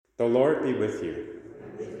The Lord be with you.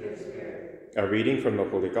 And with your spirit. A reading from the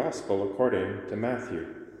Holy Gospel according to Matthew.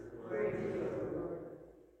 Glory to you, O Lord.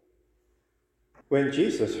 When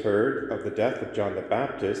Jesus heard of the death of John the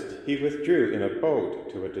Baptist, he withdrew in a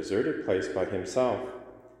boat to a deserted place by himself.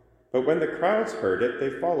 But when the crowds heard it,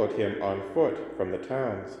 they followed him on foot from the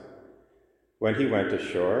towns. When he went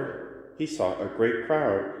ashore, he saw a great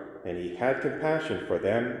crowd, and he had compassion for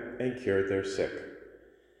them and cured their sick.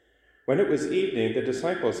 When it was evening, the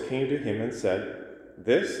disciples came to him and said,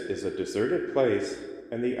 "This is a deserted place,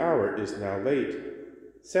 and the hour is now late.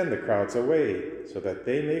 Send the crowds away, so that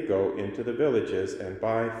they may go into the villages and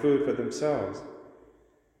buy food for themselves."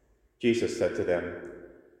 Jesus said to them,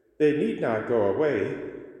 "They need not go away.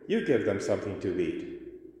 You give them something to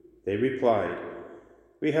eat." They replied,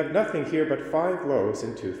 "We have nothing here but 5 loaves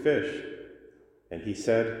and 2 fish." And he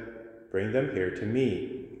said, "Bring them here to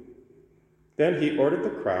me." Then he ordered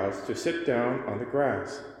the crowds to sit down on the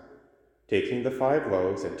grass. Taking the 5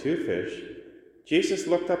 loaves and 2 fish, Jesus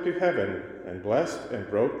looked up to heaven and blessed and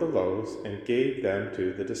broke the loaves and gave them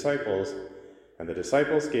to the disciples, and the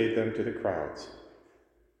disciples gave them to the crowds.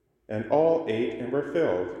 And all ate and were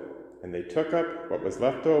filled, and they took up what was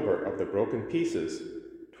left over of the broken pieces,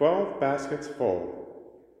 12 baskets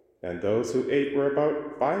full. And those who ate were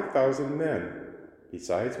about 5,000 men,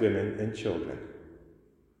 besides women and children.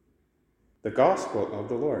 The Gospel of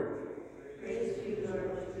the Lord. Praise to you, Lord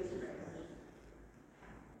Jesus Christ.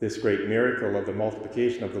 This great miracle of the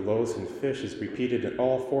multiplication of the loaves and fish is repeated in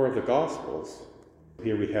all 4 of the Gospels.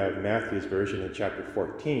 Here we have Matthew's version in chapter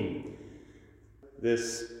 14.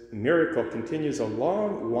 This miracle continues a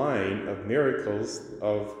long line of miracles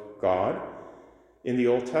of God in the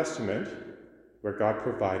Old Testament, where God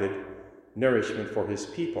provided nourishment for his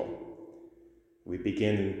people. We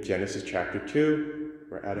begin in Genesis chapter 2,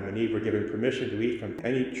 where Adam and Eve were given permission to eat from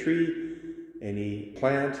any tree, any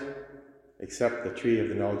plant, except the tree of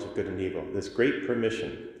the knowledge of good and evil. This great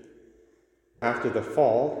permission. After the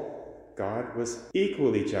fall, God was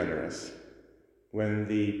equally generous. When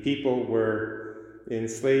the people were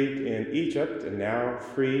enslaved in Egypt and now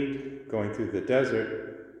freed, going through the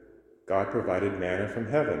desert, God provided manna from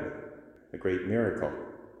heaven, a great miracle.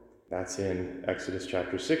 That's in Exodus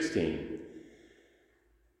chapter 16.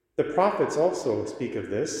 The prophets also speak of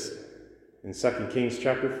this. In 2 Kings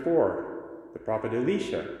chapter 4, the prophet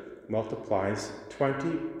Elisha multiplies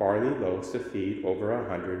 20 barley loaves to feed over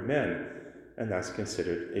 100 men, and that's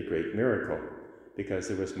considered a great miracle because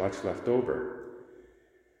there was much left over.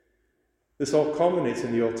 This all culminates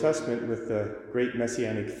in the Old Testament with the great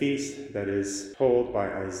messianic feast that is told by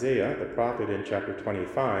Isaiah, the prophet, in chapter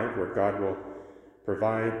 25, where God will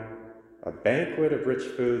provide a banquet of rich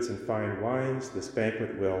foods and fine wines. This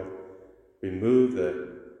banquet will remove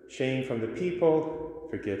the shame from the people,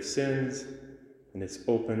 forgive sins, and it's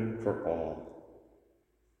open for all.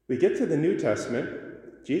 We get to the New Testament.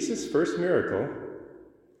 Jesus' first miracle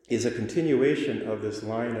is a continuation of this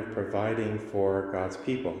line of providing for God's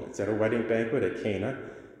people. It's at a wedding banquet at Cana,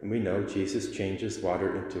 and we know Jesus changes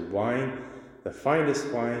water into wine, the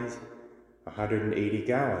finest wines, 180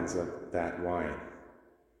 gallons of that wine.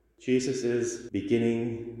 Jesus is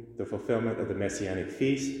beginning the fulfillment of the Messianic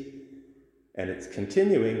feast, and it's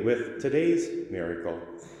continuing with today's miracle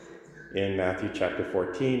in Matthew chapter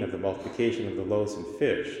 14 of the multiplication of the loaves and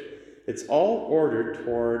fish. It's all ordered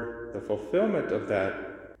toward the fulfillment of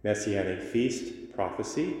that Messianic feast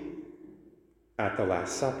prophecy at the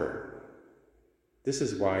Last Supper. This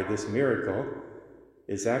is why this miracle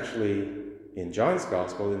is actually in John's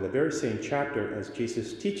Gospel in the very same chapter as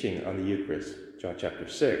Jesus' teaching on the Eucharist, John chapter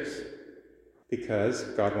 6, because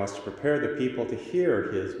God wants to prepare the people to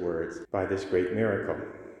hear his words by this great miracle.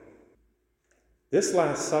 This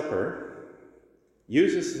Last Supper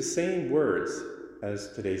uses the same words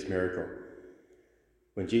as today's miracle.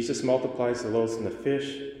 When Jesus multiplies the loaves and the fish,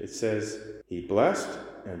 it says, he blessed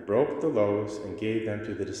and broke the loaves and gave them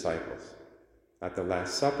to the disciples. At the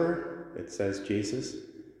Last Supper, it says Jesus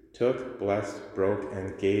took, blessed, broke,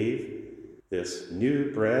 and gave this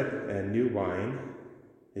new bread and new wine,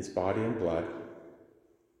 his body and blood,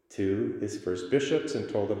 to his first bishops and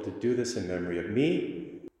told them to do this in memory of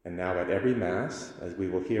me. And now at every Mass, as we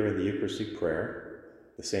will hear in the Eucharistic prayer,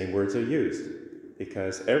 the same words are used,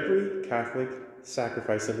 because every Catholic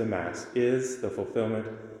sacrifice of the Mass is the fulfillment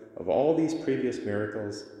of all these previous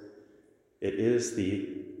miracles. It is the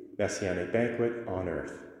Messianic banquet on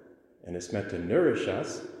earth, and it's meant to nourish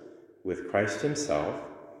us with Christ himself,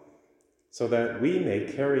 so that we may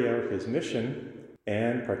carry out his mission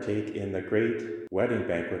and partake in the great wedding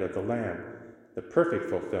banquet of the Lamb, the perfect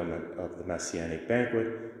fulfillment of the Messianic banquet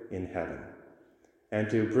in heaven. and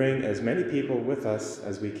to bring as many people with us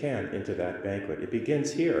as we can into that banquet. It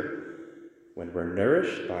begins here, when we're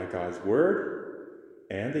nourished by God's Word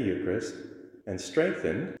and the Eucharist, and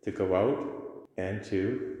strengthened to go out and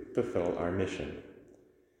to fulfill our mission.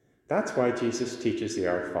 That's why Jesus teaches the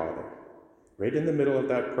Our Father. Right in the middle of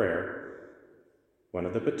that prayer, one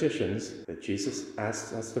of the petitions that Jesus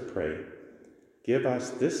asks us to pray, give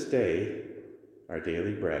us this day our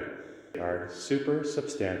daily bread, our super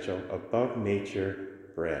substantial, above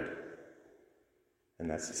nature bread. And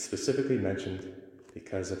that's specifically mentioned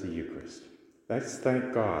because of the Eucharist. Let's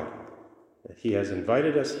thank God that He has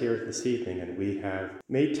invited us here this evening and we have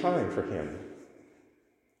made time for Him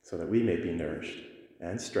so that we may be nourished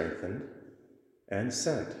and strengthened and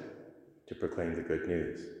sent to proclaim the good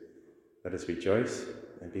news. Let us rejoice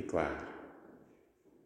and be glad.